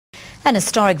An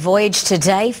historic voyage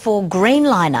today for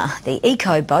Greenliner, the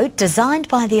eco-boat designed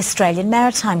by the Australian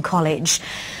Maritime College.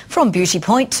 From Beauty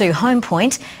Point to Home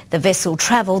Point, the vessel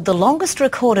travelled the longest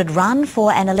recorded run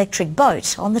for an electric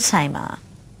boat on the Tamar.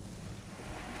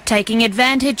 Taking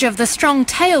advantage of the strong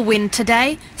tailwind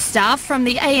today, staff from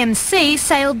the AMC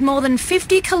sailed more than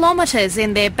 50 kilometres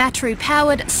in their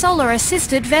battery-powered,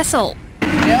 solar-assisted vessel.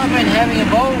 Yeah, I've been having a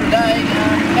ball today,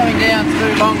 coming down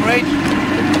through Longreach,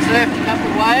 surfed a couple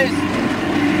of waves.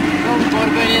 Might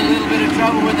have been in a little bit of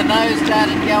trouble with the nose,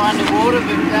 started to go underwater,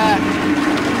 but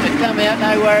it come out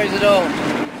no worries at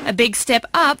all. A big step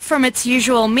up from its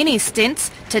usual mini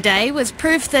stints, today was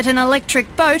proof that an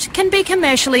electric boat can be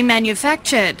commercially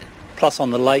manufactured. Plus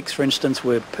on the lakes, for instance,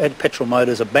 where petrol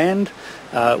motors are banned,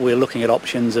 we're looking at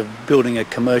options of building a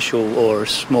commercial or a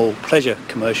small pleasure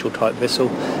commercial type vessel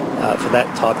for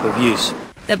that type of use.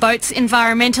 The boat's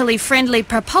environmentally friendly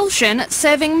propulsion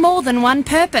serving more than one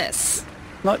purpose.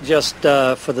 Not just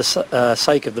for the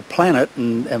sake of the planet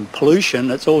and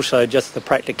pollution, it's also just the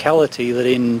practicality that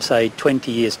in, say,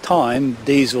 20 years' time,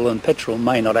 diesel and petrol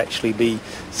may not actually be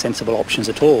sensible options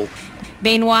at all.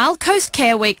 Meanwhile, Coast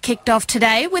Care Week kicked off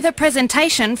today with a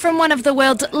presentation from one of the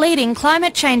world's leading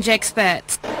climate change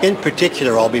experts. In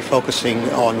particular, I'll be focusing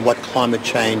on what climate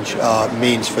change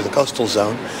means for the coastal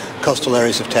zone, coastal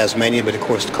areas of Tasmania, but of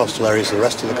course the coastal areas of the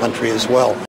rest of the country as well.